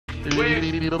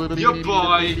with your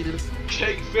boy,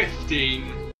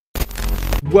 Cake15.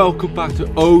 Welcome back to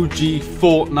OG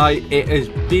Fortnite. It has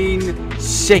been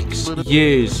 6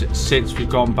 years since we've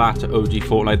gone back to OG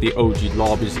Fortnite. The OG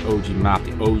lobbies, the OG map,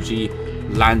 the OG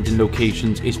landing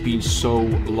locations. It's been so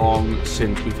long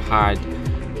since we've had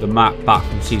the map back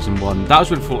from Season 1. That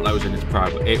was when Fortnite was in its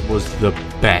prime. It was the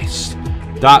best.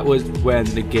 That was when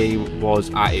the game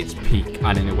was at its peak,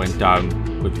 and then it went down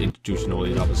with introducing all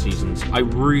these other seasons. I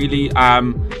really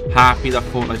am happy that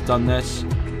Fortnite's done this.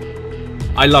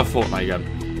 I love Fortnite again.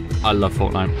 I love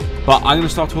Fortnite. But I'm going to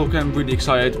start talking. I'm really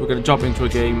excited. We're going to jump into a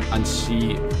game and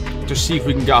see if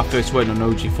we can get our first win on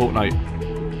OG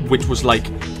Fortnite, which was like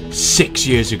 6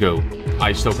 years ago.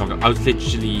 I still can't. I was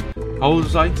literally, how old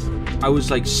was I? I was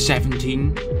like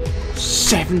 17,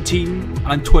 and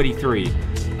I'm 23.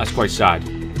 That's quite sad.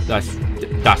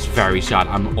 That's very sad.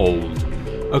 I'm old.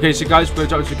 Okay, so guys, we're going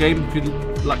to jump into the game. If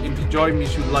you enjoy, me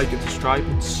should like and subscribe.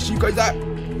 And see you guys there.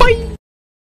 Bye.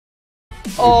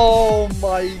 Oh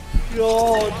my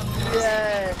god,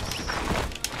 yes!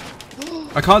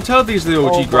 I can't tell if these are the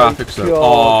OG graphics though.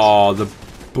 Oh, the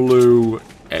blue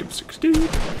M16.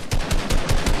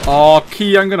 Oh,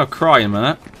 Key, I'm gonna cry in a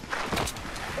minute.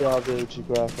 They are the OG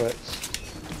graphics.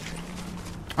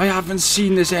 I haven't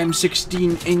seen this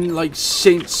M16 in like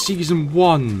since Season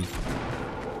 1.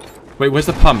 Wait, where's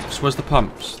the pumps? Where's the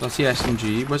pumps? That's the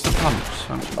SMG. Where's the pumps?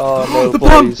 Oh no, the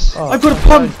boys. pump! I've got a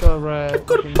pump! I've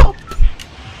got a pump!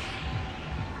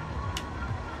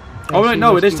 Oh wait,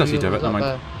 no, it is Dusty Divot. Never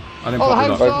mind. I didn't the put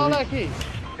houses it are up. there, Keith.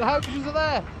 The houses are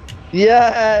there.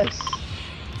 Yes!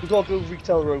 We gotta go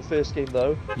retail row first game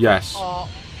though. Yes. Oh,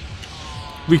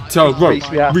 Retail row,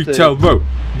 retail row,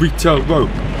 retail row,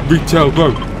 retail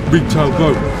row, retail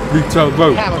row, retail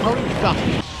row. Cameron, hold it,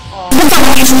 Dusty. Oh.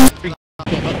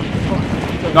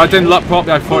 No, I didn't look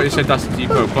properly. I thought it said Dusty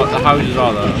Depot, but the houses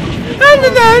are there.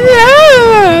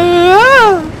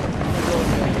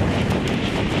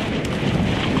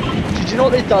 Did you know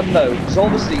what they've done though? Because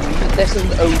obviously this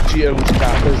isn't OG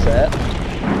map, is it?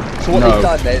 So what they've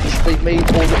done is they've made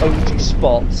all the OG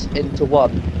spots into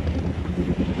one.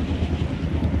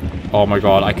 Oh my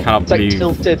god, I cannot believe. Like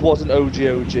Tilted wasn't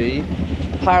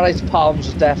OG. Paradise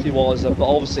Palms definitely wasn't, but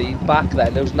obviously back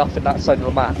then there was nothing that side of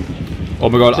the map. Oh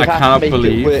my god, So I cannot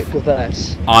believe it work with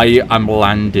this. I am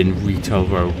landing Retail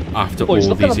Row after Boys,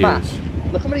 all look at these the map. years.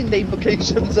 Look how many name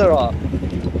locations there are.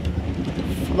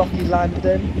 Lucky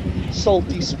Landing,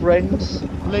 Salty Springs.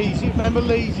 Lazy, remember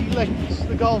Lazy Lakes,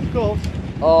 the golf course?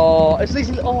 Oh, it's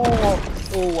Lazy.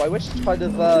 Oh, I wish it's kind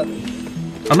of.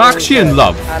 I'm actually in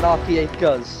love. Anarchy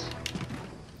Acres.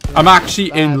 I'm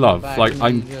actually in love. Like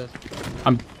I'm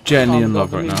genuinely in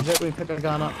love right now.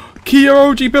 Kia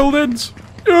OG buildings.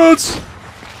 Yes.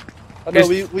 I know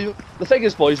the thing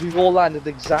is, boys, we've all landed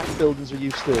the exact buildings we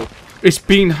used to. It's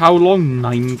been how long?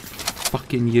 9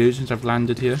 fucking years since I've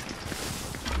landed here.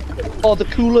 Oh, the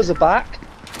coolers are back.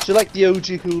 So like the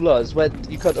OG coolers where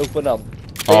you couldn't open them.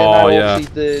 Oh yeah.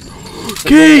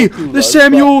 Key, the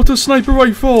semi-auto sniper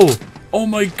rifle. Oh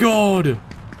my god.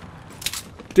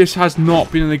 This has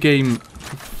not been in the game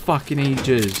for fucking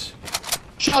ages.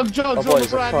 Jugs on the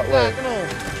brand back and all.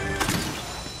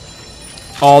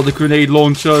 Oh, the grenade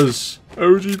launchers.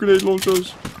 OG grenade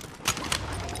launchers.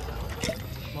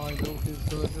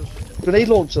 Grenade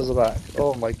launchers are back.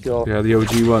 Oh my god. Yeah, the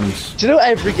OG ones. Do you know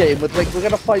every game with like we're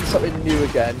gonna find something new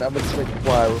again and we're just like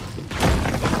wow.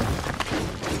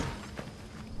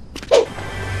 Oh,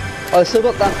 I still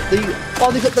got that they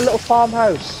got the little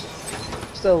farmhouse.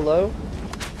 Still though.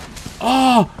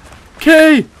 Oh!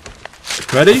 Okay!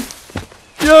 Ready?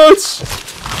 Yes!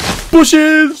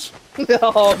 Bushes!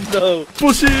 Oh no!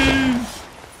 Bushes!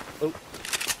 Oh.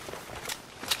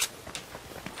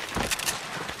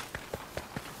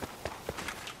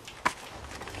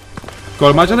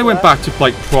 God, imagine they went back to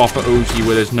like proper OG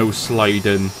where there's no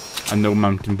sliding and no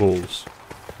mountain balls.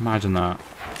 Imagine that.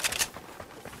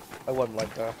 I wouldn't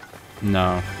like that.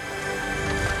 No.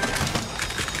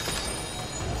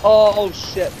 Oh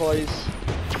shit, boys.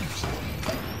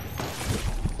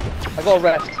 I got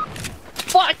wrecked.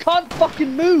 But I can't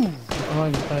fucking move!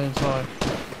 I'm staying inside.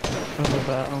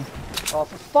 Oh,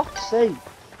 for fuck's sake.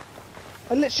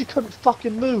 I literally couldn't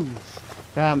fucking move.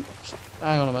 Hang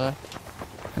on a minute.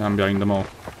 Yeah, I'm behind them all.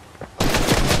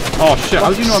 Oh shit,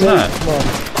 how do you know I'm there? Oh,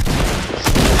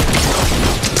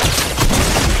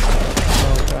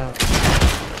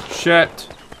 Shit.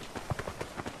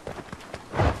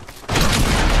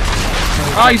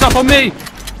 Ah, he's up on me!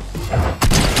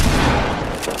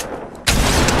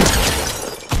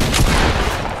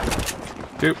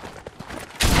 Dude.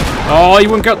 Oh, he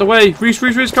wouldn't get out the way. Reese,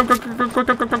 come.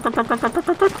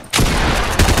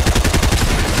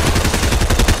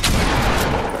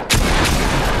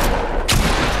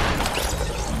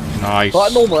 Nice. But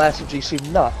that normal SMG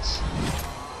seemed nuts.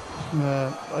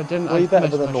 I didn't. Way I better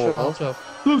missed than my normal. shot.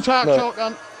 Blue tack No.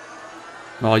 shotgun.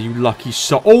 Oh, you lucky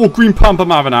so. Oh, green pump, I'm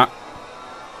having that.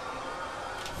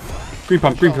 Green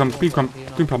pump, green pump, green pump,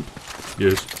 green pump.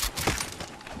 Yes.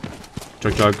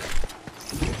 Jug jug.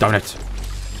 Down it.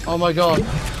 Oh my god.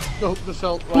 Oh, the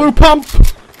salt. Right. Blue pump!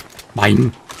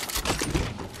 Mine.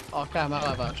 Oh, Cam, I'll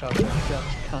have that shotgun. Yeah,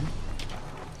 can.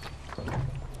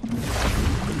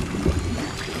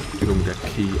 You're gonna get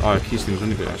key. Oh, key's thing's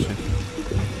only a bit actually.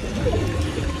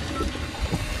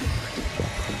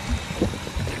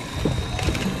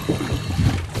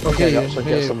 Okay, Okay, yeah, so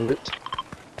here. get some loot.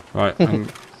 Right, I'm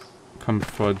coming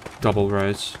for a double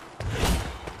res.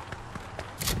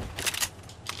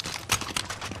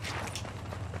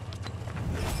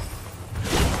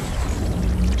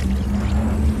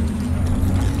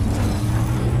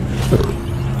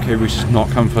 Okay, we should not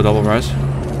come for a double res.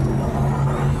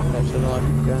 That's a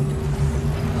knife again.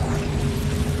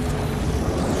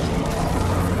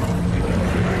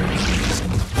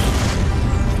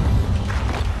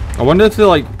 I wonder if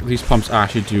these pumps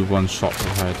actually do one shot per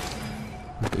head,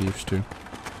 like they used to.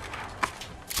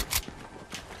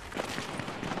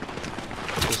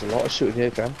 There's a lot of shooting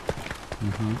here, Cam.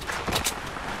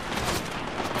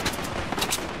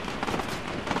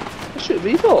 What shooting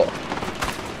me for?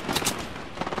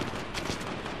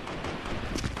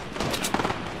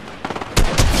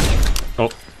 Oh,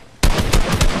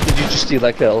 Did you just steal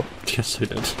that kill? yes I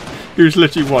did. It was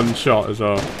literally one shot as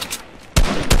well.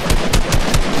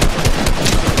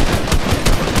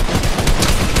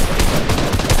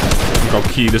 Got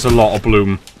key, there's a lot of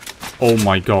bloom. Oh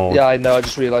my god. Yeah, I know, I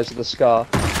just realised with the scar.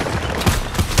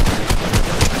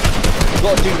 You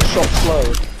gotta do the shot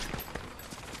slow.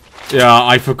 Yeah,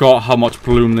 I forgot how much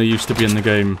bloom there used to be in the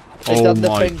game. They Oh done the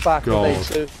my thing back when god. they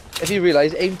so if you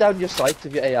realise, aim down your sight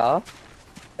of your AR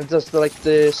and does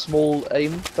the small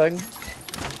aim thing.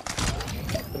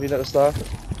 Have you noticed that?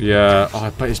 Yeah,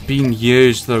 oh, but it's been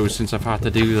years though since I've had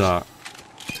to do that.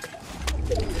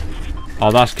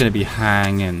 Oh, that's gonna be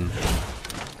hanging.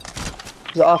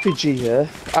 There's an RPG here.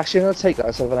 Actually, I'm gonna take that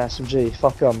instead of an SMG.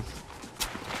 Fuck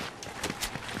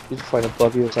need to find a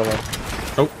buggy or something.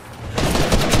 Oh.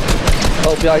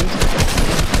 Oh, behind.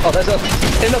 Oh, there's a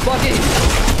in the buggy.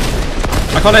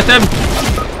 I can't hit him!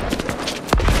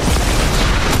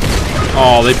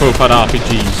 Oh, they both had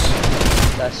RPGs.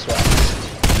 That's right.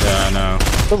 Yeah, I know.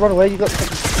 Don't run away, you got.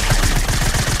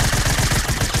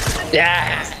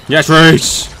 Yeah! Yes,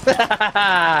 race!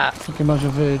 Fucking much a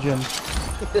virgin.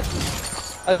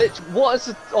 What is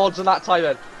the odds on that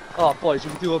timing? Oh, boys,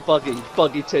 we can do a buggy.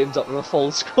 Buggy turns up with a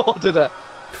full squad in it.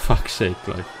 Fuck's sake,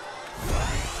 like.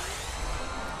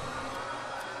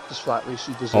 Just flatly,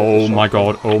 she deserves Oh the my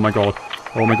shotgun. god, oh my god.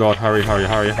 Oh my god, hurry, hurry,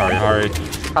 hurry, hurry, hurry.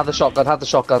 Have the shotgun, have the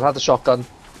shotgun, have the shotgun.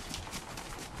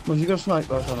 Well, you got a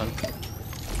sniper or something?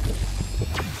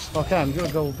 Oh, Cam, you got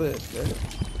a gold burst, yeah?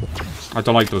 I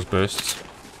don't like those bursts.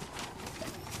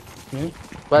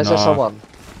 Where's there Nah. someone?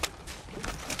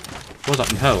 What's up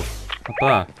in hell? Up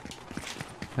there.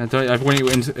 I think you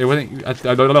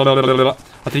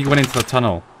went into the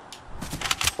tunnel.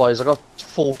 Boys, I got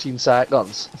 14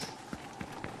 seconds.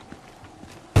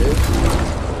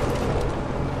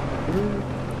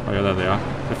 Oh yeah, there they are.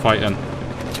 They're fighting.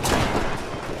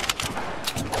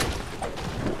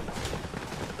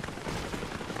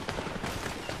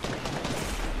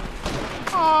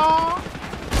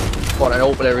 What an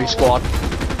artillery squad.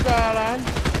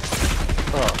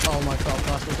 Oh my god,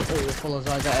 that's as awful as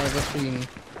I've ever seen.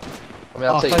 I mean,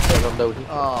 I'll Oh, take thank it. you. I got no heat.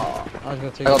 Oh, I was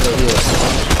gonna take I got no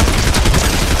heat.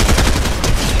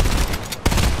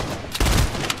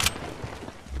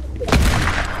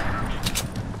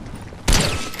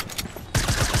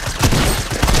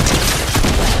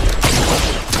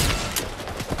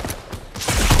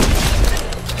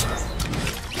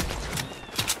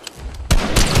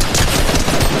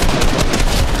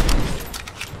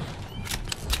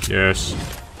 Yes.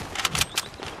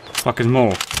 Fucking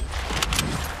more.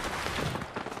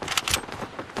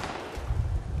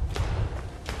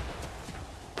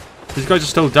 These guys are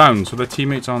still down, so their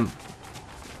teammates aren't.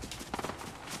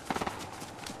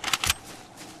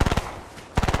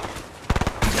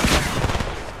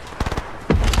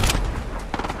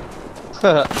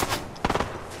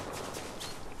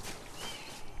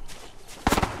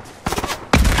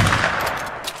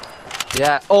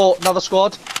 Yeah. Oh, another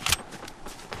squad.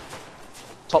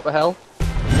 Top of hell.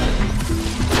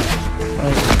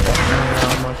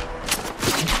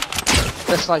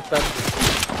 They're sniping.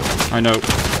 I know.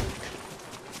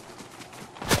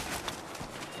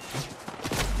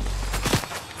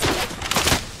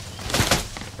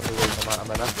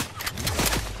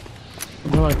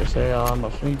 like I say,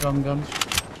 must need drum guns.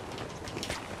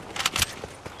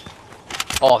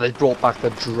 Oh, they brought back the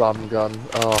drum gun.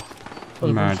 Oh.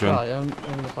 Imagine. I'm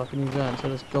the fucking event, so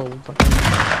this gold fucking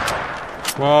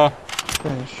What?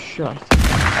 thing is shite.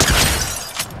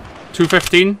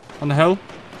 215 on the hill.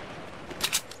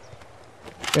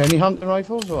 Yeah, any hunting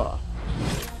rifles or what?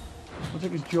 I'll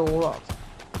take his jaw up.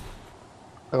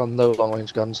 I got no long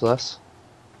range guns less.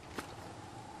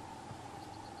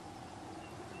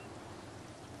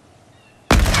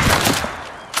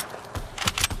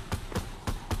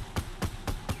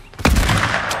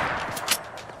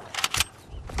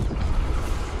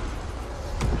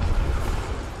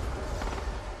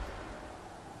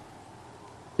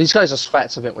 These guys are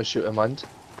sweats, I think, with shooting, mind.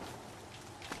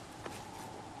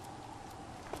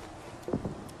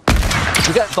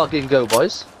 You get buggy and go,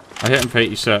 boys. I hit him for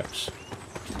 86.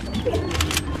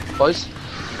 Boys. Do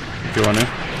you want to?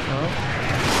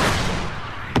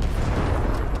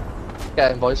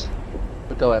 Get in, boys.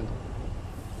 We're going.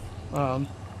 Are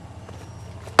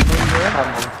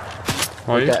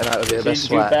We're you? getting out of here, they're Did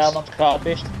you down sweats. on the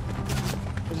carpet?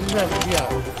 Is this ready? Yeah.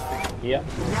 Yeah.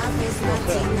 What's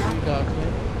that?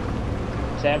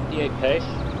 78 pace.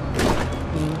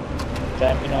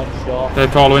 79 short. They're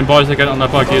following, boys. They're getting on their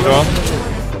buggy as well.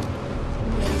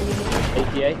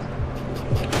 88.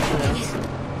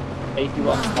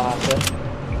 81 Parker.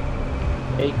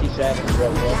 87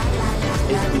 Rover.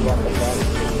 81 the gun.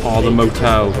 Oh, the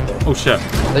motel. Oh shit.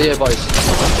 They're here, boys.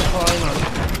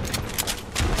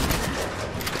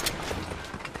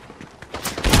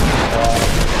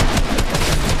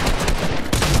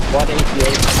 188,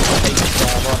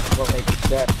 187,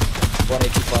 187,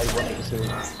 185,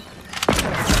 182.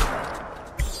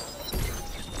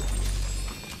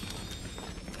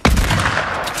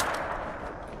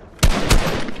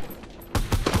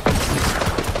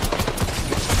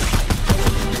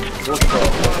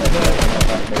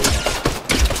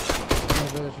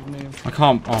 I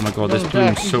can't. Oh my god, this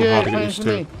bloom's so hard to get used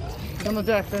to. He's on the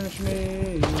deck, finish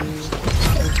me.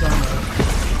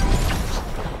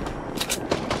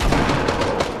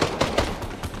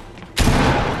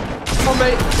 Oh,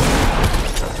 mate.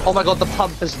 Oh my god, the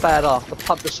pump is better. The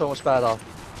pump is so much better.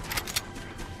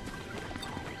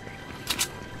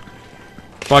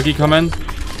 Buggy coming.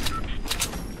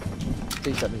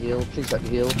 Please let me heal. Please let me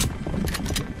heal.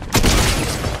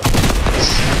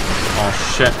 Oh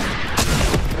shit.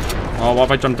 Oh, what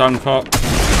have I jumped down for?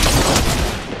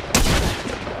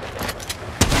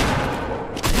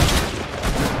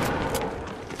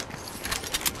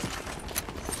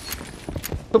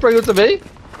 Don't bring it to me.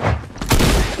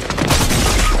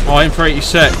 Oh, I'm for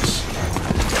 86.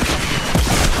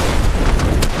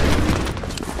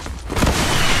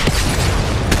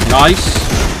 Nice.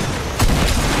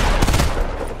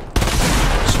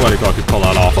 Swear to God, you pull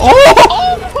that off. Oh!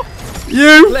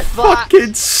 You Clip that.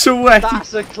 fucking sweaty.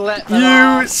 That's a clip.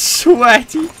 You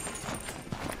sweaty.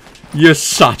 You're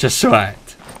such a sweat.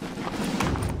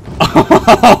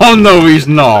 Oh no, he's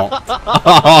not.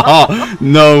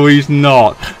 No, he's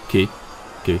not. Key.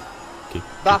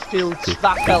 That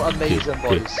felt amazing,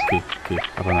 boys.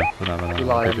 You're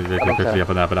lying.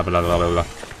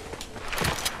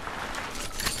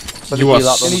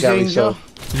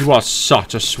 You are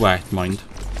such a sweat, mind.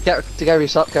 Get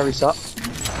Gary's up, Gary's up.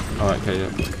 Alright, okay, yeah.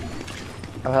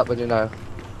 I'm helping you now.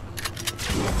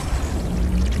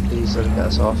 Please don't get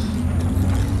us off.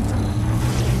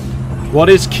 What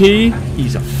is key?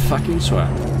 He's a fucking sweat.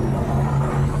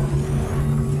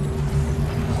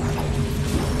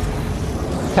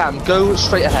 Cam, go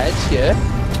straight ahead here.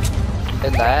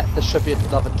 In there. There should be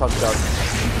another tug gun.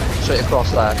 Straight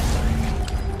across there.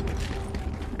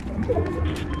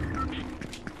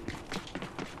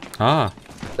 Ah.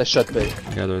 There should be.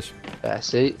 Yeah, there is. Yeah,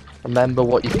 see? Remember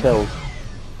what you killed.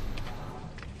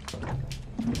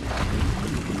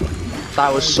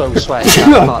 That was so sweaty, I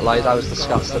can't lie, that was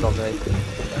disgusting on me.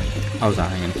 How's that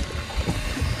hanging?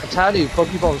 I'm telling you,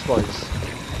 buggy bombs, boys.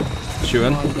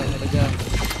 Shooting?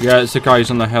 Yeah, it's the guys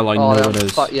on the hill, I know it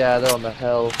is. Yeah, they're on the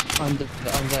hill. I'm dead.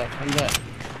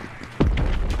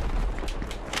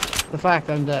 The fact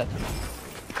I'm dead.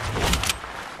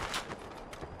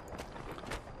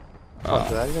 Fuck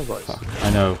that, you know, boys. Fuck, I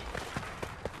know.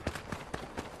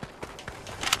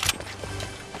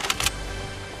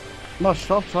 Must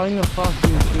stop trying to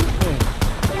fucking shoot me.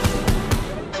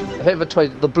 I hit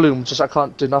the bloom, just I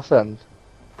can't do nothing.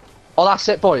 Oh, that's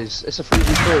it, boys. It's a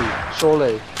 3v3,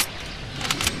 surely.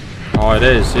 Oh, it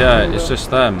is, yeah, it's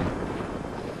just them.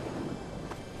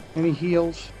 Any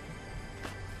heals?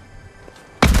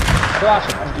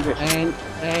 And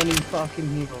any fucking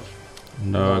heals?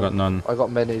 No, I got none. I got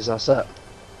minis, that's it.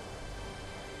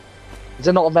 Is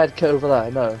there not a med kit over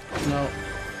there? No. No.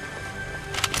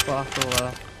 But after all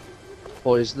that.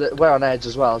 Boys, we're on edge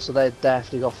as well, so they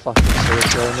definitely got fucking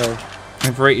swords, I know.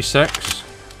 And for 86.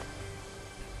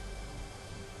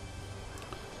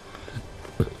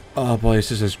 Oh boys,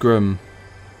 this is grim.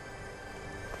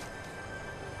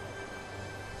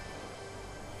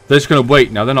 They're just gonna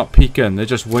wait now, they're not peeking, they're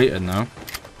just waiting now.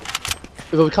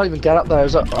 We can't even get up there,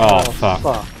 is it? Oh,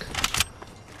 fuck.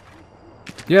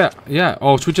 Yeah, yeah.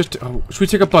 Oh, should we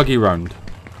take a buggy round?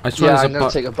 I swear yeah, I'm gonna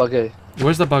take a buggy.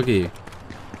 Where's the buggy?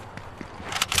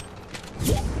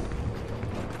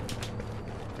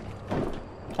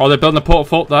 Oh, they're building a portal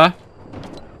fort there.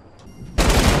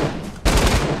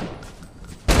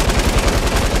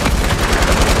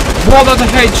 What? That's a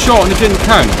headshot and it didn't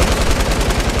count.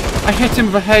 I hit him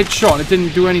with a headshot and it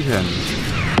didn't do anything.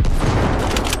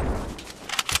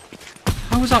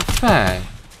 How was that fair?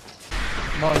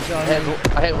 My God.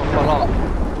 I hit him with a lot. I'm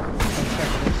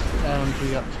checking this LMG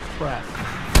up to crap.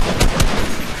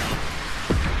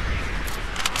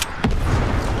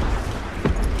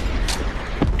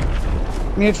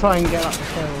 I'm gonna try and get up the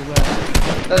hill there.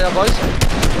 There they are, boys.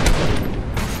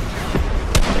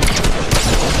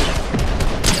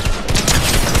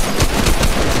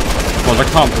 Well, I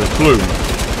can't put blue.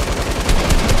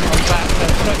 I'm back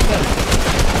there, check them.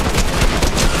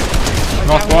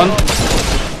 Knock one.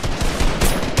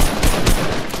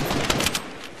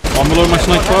 One below my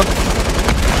sniper.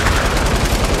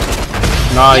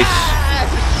 Nice.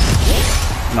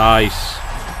 Nice.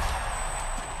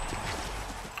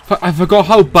 I forgot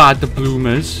how bad the bloom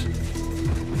is.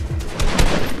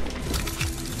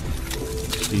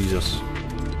 Jesus.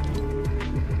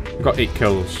 Got 8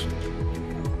 kills.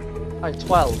 I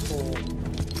 12.